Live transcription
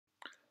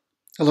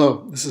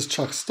Hello, this is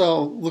Chuck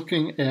Stull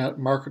looking at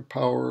market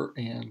power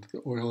and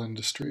the oil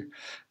industry.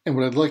 And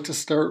what I'd like to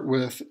start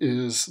with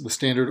is the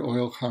Standard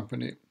Oil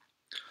Company.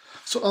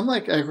 So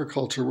unlike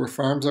agriculture, where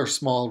farms are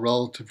small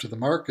relative to the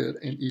market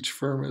and each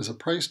firm is a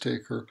price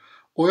taker,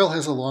 oil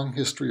has a long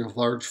history of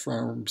large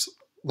firms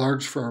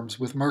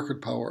with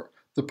market power,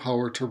 the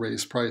power to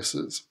raise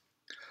prices.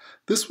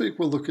 This week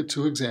we'll look at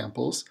two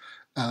examples.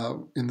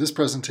 In this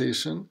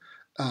presentation,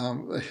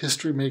 a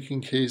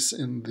history-making case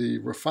in the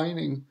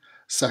refining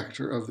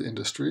sector of the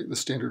industry, the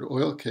Standard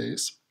Oil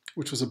case,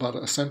 which was about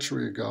a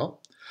century ago.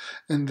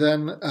 And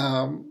then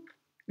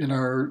in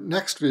our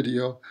next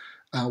video,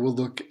 we'll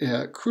look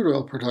at crude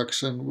oil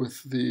production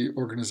with the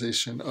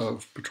Organization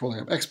of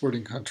Petroleum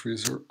Exporting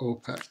Countries, or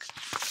OPEC.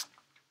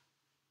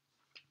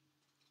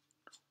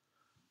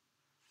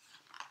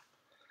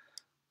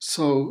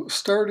 So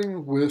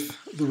starting with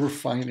the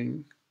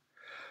refining,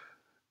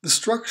 the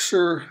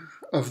structure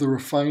of the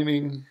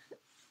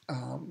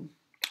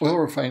oil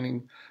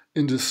refining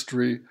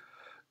industry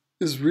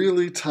is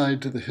really tied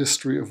to the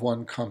history of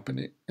one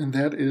company, and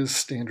that is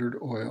Standard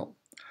Oil.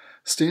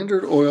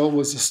 Standard Oil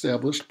was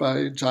established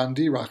by John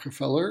D.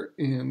 Rockefeller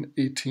in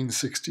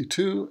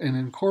 1862 and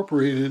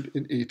incorporated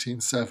in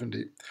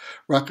 1870.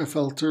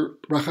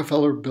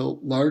 Rockefeller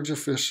built large,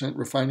 efficient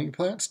refining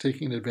plants,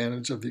 taking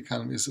advantage of the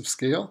economies of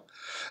scale.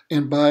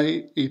 And by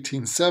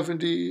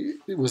 1870,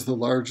 it was the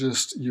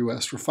largest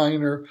U.S.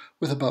 refiner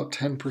with about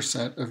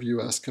 10% of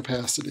U.S.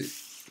 capacity.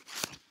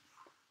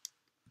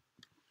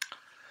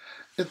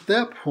 At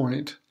that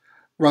point,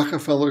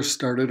 Rockefeller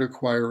started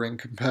acquiring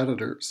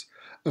competitors,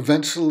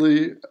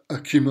 eventually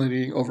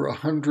accumulating over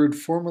 100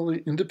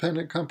 formerly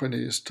independent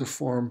companies to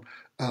form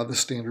the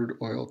Standard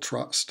Oil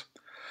Trust.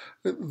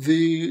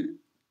 The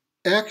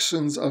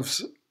actions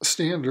of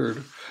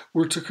Standard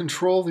were to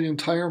control the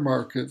entire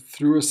market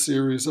through a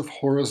series of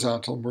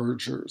horizontal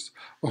mergers.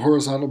 A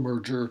horizontal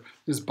merger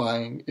is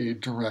buying a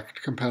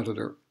direct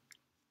competitor.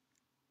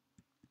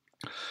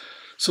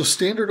 So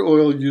Standard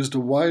Oil used a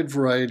wide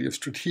variety of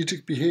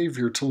strategic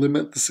behavior to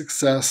limit the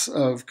success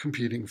of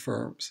competing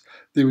firms.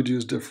 They would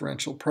use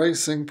differential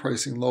pricing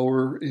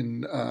lower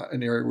in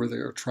an area where they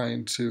are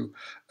trying to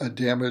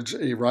damage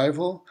a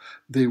rival.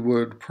 They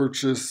would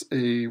purchase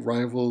a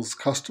rival's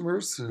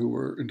customers, who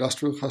were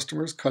industrial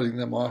customers, cutting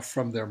them off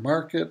from their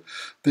market.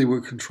 They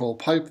would control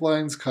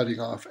pipelines, cutting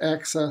off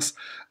access.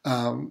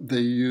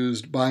 They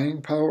used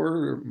buying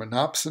power, or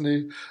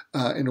monopsony,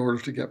 in order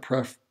to get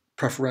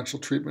preferential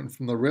treatment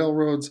from the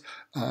railroads,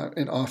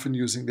 and often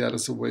using that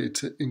as a way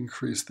to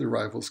increase their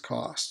rivals'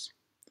 costs.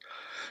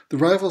 The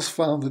rivals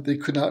found that they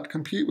could not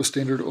compete with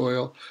Standard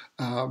Oil,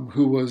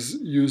 who was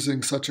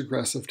using such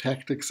aggressive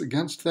tactics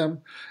against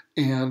them,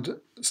 and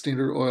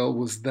Standard Oil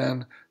was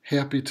then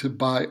happy to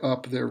buy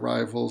up their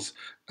rivals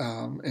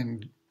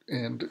and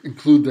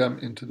include them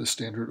into the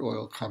Standard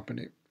Oil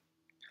Company.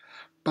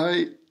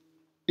 By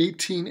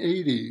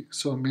 1880,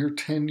 so a mere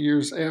 10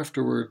 years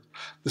afterward,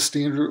 the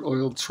Standard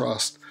Oil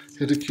Trust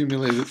had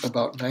accumulated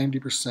about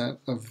 90%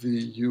 of the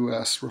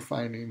U.S.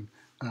 refining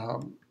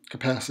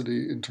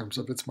capacity in terms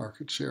of its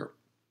market share.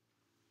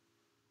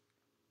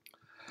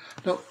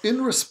 Now,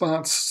 in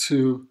response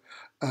to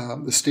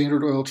the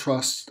Standard Oil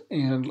Trust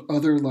and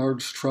other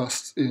large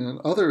trusts in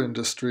other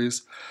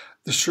industries,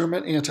 the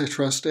Sherman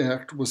Antitrust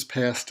Act was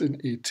passed in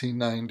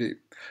 1890.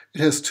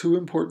 It has two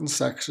important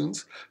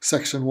sections.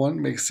 Section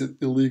 1 makes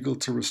it illegal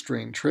to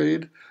restrain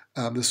trade.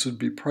 This would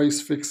be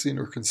price fixing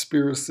or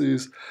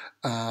conspiracies.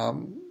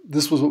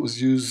 This was what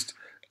was used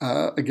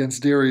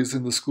against dairies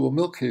in the school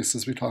milk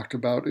cases we talked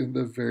about in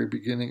the very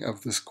beginning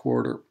of this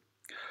quarter.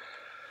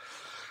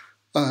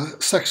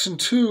 Section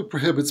 2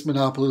 prohibits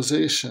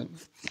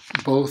monopolization,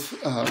 both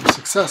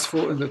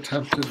successful and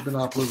attempted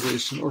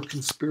monopolization or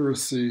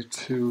conspiracy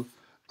to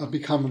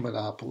become a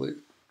monopoly.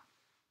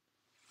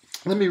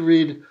 Let me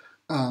read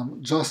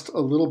just a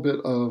little bit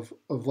of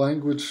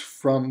language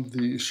from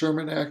the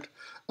Sherman Act.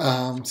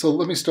 So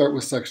let me start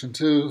with Section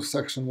 2.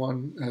 Section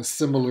 1 has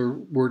similar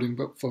wording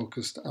but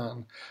focused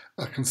on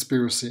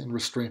conspiracy and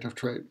restraint of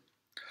trade.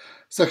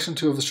 Section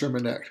 2 of the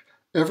Sherman Act.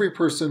 Every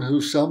person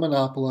who shall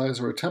monopolize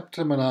or attempt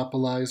to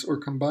monopolize or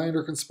combine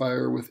or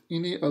conspire with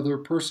any other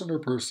person or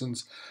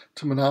persons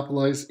to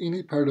monopolize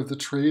any part of the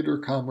trade or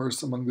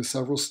commerce among the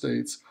several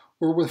states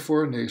or with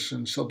foreign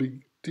nations shall be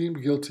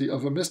deemed guilty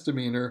of a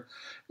misdemeanor,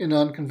 and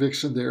on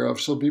conviction thereof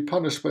shall be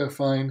punished by a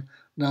fine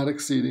not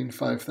exceeding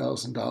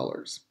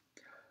 $5,000.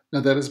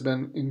 Now that has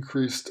been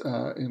increased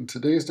in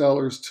today's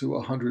dollars to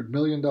 $100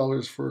 million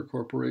for a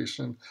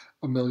corporation,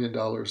 $1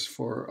 million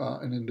for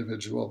an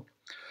individual.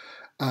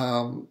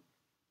 So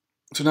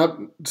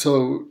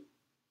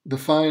the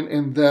fine,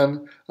 and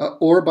then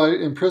or by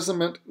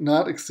imprisonment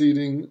not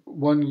exceeding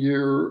 1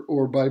 year,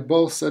 or by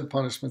both said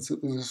punishments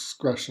at the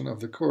discretion of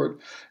the court.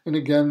 And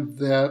again,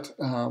 that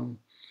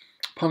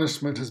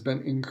punishment has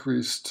been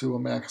increased to a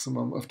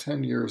maximum of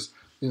 10 years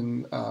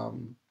in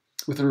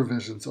with the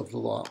revisions of the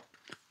law.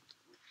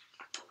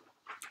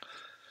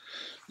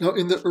 Now,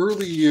 in the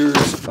early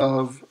years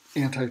of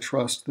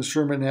antitrust, the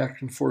Sherman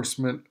Act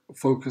enforcement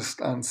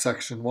focused on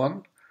Section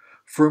 1.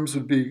 Firms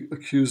would be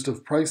accused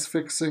of price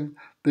fixing.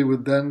 They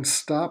would then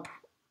stop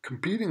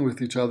competing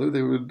with each other.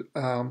 They would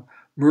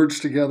merge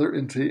together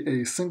into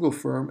a single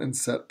firm and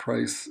set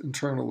price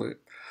internally.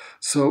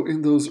 So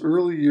in those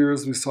early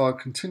years, we saw a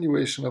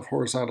continuation of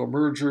horizontal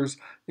mergers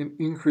and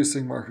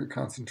increasing market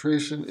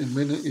concentration in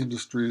many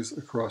industries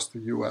across the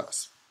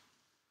U.S.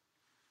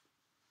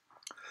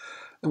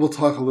 And we'll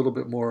talk a little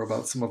bit more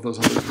about some of those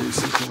other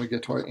cases when we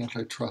get to our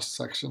antitrust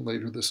section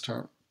later this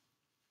term.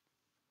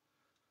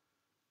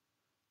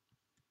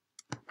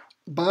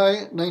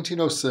 By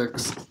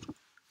 1906,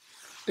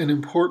 an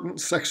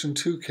important Section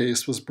 2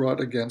 case was brought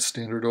against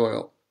Standard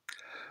Oil.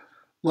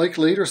 Like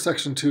later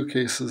Section 2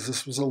 cases,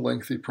 this was a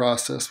lengthy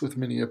process with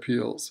many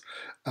appeals.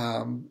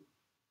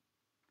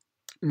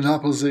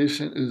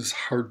 Monopolization is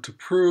hard to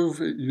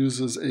prove. It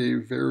uses a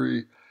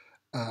very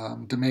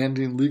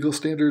demanding legal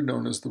standard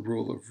known as the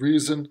rule of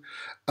reason.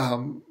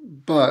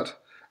 But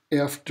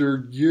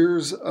after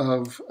years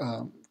of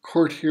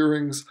court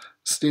hearings,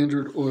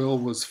 Standard Oil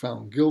was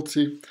found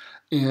guilty,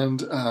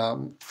 and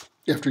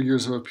after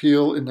years of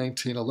appeal in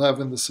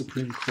 1911, the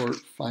Supreme Court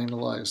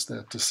finalized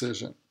that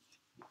decision.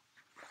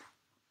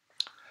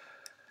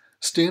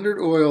 Standard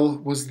Oil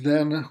was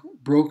then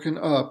broken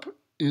up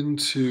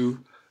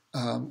into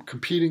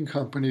competing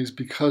companies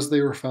because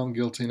they were found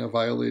guilty of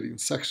violating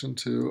Section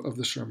 2 of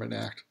the Sherman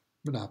Act,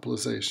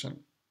 monopolization.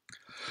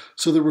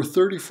 So there were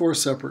 34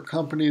 separate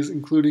companies,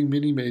 including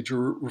many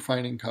major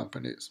refining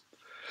companies.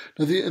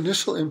 Now, the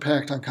initial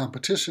impact on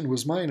competition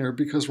was minor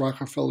because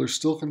Rockefeller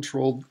still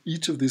controlled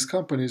each of these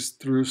companies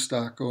through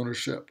stock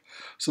ownership.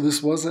 So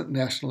this wasn't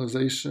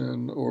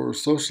nationalization or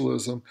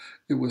socialism,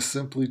 it was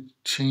simply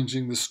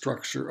changing the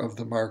structure of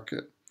the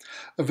market.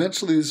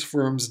 Eventually, these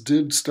firms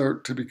did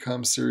start to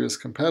become serious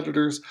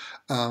competitors,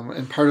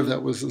 and part of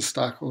that was the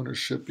stock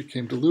ownership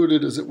became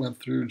diluted as it went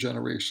through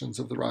generations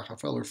of the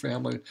Rockefeller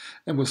family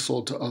and was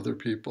sold to other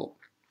people.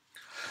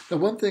 Now,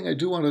 one thing I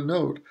do want to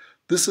note,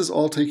 this is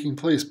all taking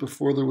place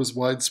before there was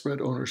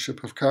widespread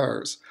ownership of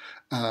cars.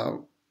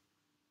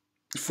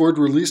 Ford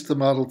released the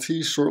Model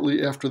T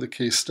shortly after the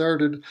case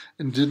started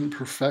and didn't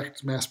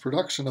perfect mass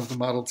production of the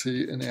Model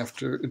T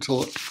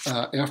until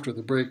after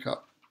the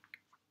breakup.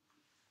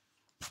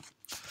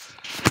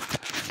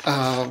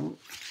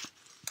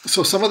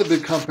 So some of the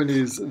big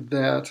companies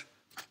that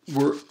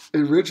were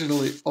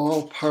originally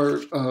all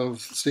part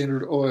of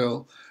Standard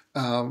Oil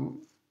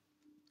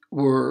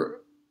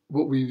were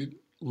what we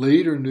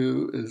later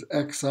knew as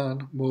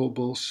Exxon,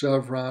 Mobil,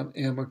 Chevron,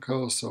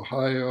 Amoco,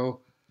 Ohio,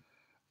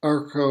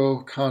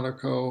 Arco,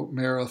 Conoco,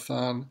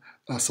 Marathon,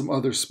 some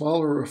other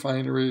smaller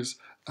refineries,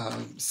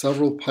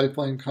 several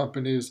pipeline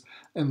companies,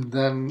 and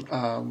then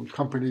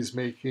companies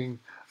making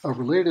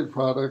related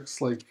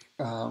products like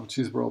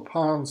Cheeseboro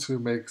Ponds, who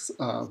makes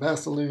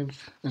Vaseline,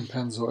 and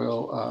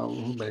Pennzoil,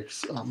 who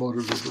makes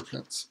motor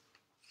lubricants.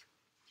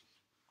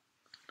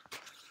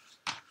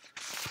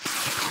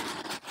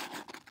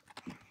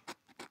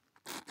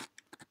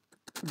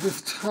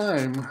 With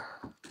time,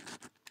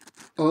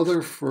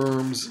 other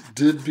firms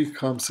did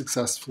become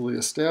successfully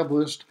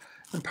established,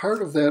 and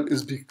part of that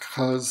is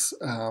because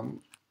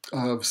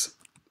of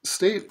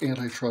state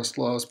antitrust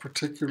laws,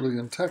 particularly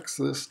in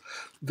Texas,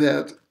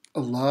 that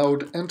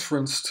allowed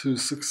entrants to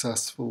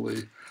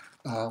successfully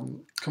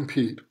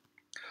compete.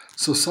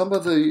 So some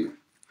of the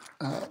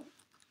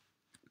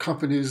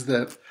companies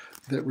that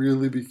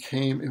really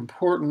became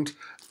important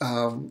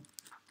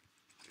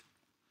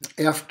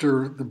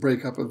after the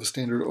breakup of the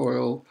Standard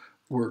Oil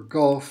were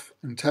Gulf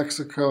and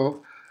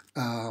Texaco,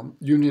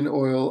 Union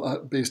Oil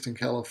based in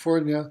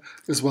California,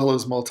 as well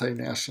as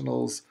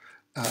multinationals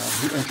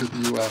who entered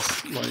the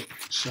U.S. like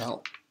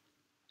Shell.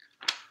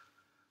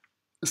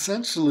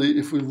 Essentially,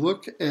 if we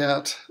look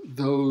at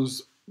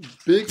those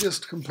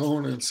biggest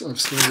components of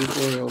Standard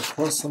Oil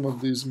plus some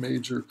of these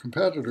major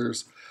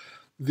competitors,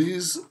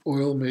 these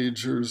oil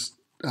majors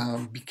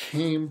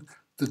became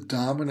the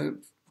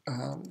dominant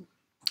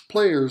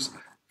players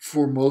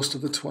for most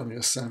of the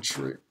 20th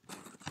century.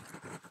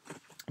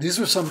 These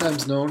were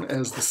sometimes known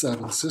as the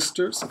Seven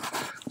Sisters.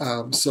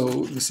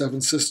 So the Seven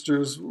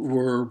Sisters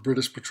were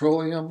British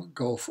Petroleum,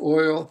 Gulf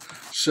Oil,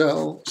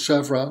 Shell,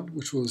 Chevron,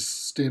 which was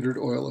Standard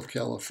Oil of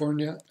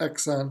California,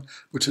 Exxon,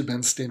 which had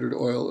been Standard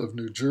Oil of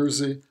New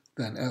Jersey,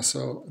 then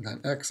Esso, and then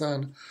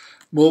Exxon,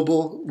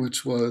 Mobil,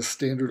 which was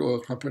Standard Oil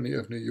Company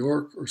of New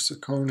York, or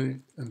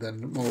Saucony, and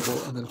then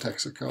Mobil, and then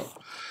Texaco.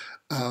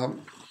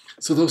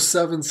 So those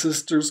Seven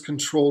Sisters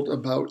controlled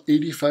about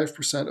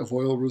 85% of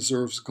oil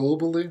reserves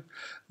globally.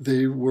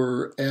 They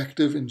were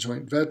active in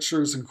joint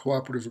ventures and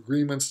cooperative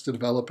agreements to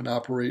develop and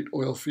operate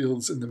oil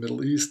fields in the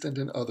Middle East and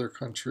in other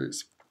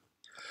countries.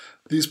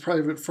 These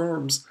private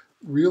firms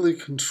really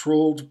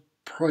controlled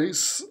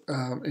price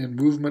and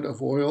movement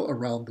of oil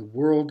around the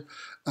world.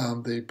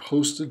 They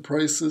posted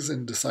prices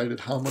and decided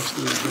how much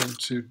they were going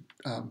to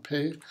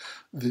pay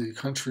the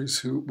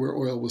countries where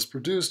oil was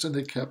produced, and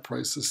they kept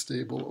prices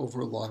stable over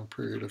a long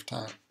period of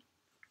time.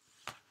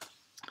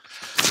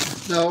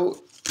 Now,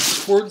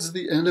 towards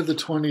the end of the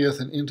 20th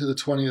and into the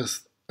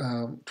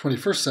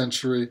 21st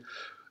century,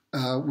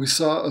 We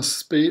saw a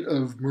spate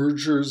of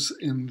mergers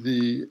in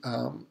the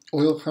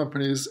oil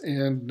companies,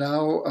 and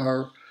now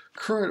our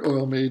current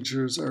oil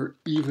majors are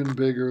even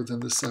bigger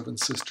than the Seven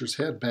Sisters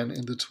had been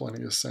in the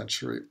 20th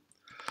century.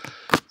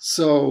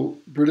 So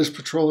British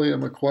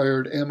Petroleum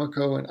acquired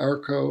Amoco and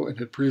Arco and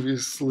had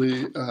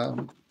previously,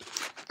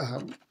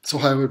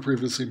 Ohio had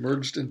previously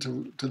merged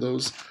into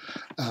those.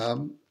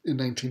 In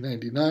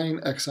 1999,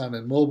 Exxon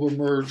and Mobil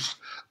merged.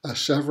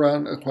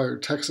 Chevron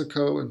acquired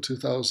Texaco in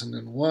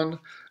 2001.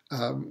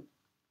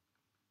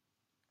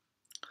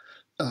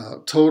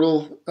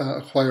 Total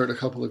acquired a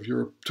couple of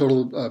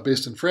Total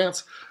based in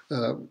France,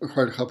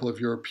 acquired a couple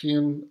of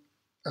European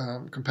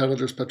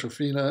competitors,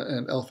 Petrofina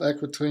and Elf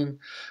Aquitaine,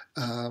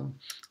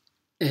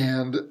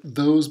 and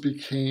those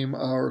became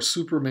our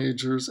super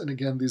majors. And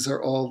again, these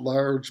are all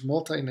large,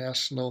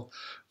 multinational,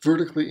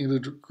 vertically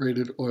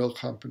integrated oil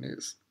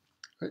companies,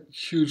 right?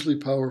 Hugely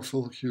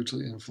powerful,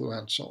 hugely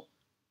influential.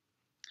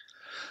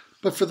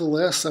 But for the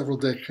last several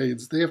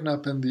decades, they have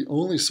not been the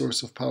only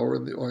source of power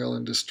in the oil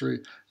industry,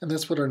 and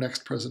that's what our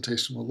next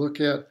presentation will look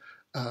at.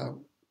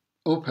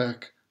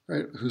 OPEC,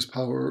 right, whose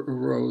power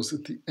arose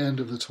at the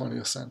end of the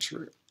 20th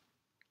century.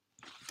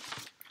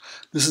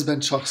 This has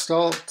been Chuck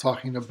Stahl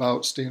talking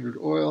about Standard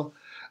Oil,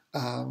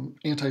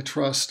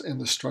 antitrust, and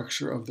the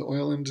structure of the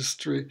oil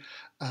industry.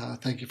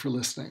 Thank you for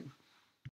listening.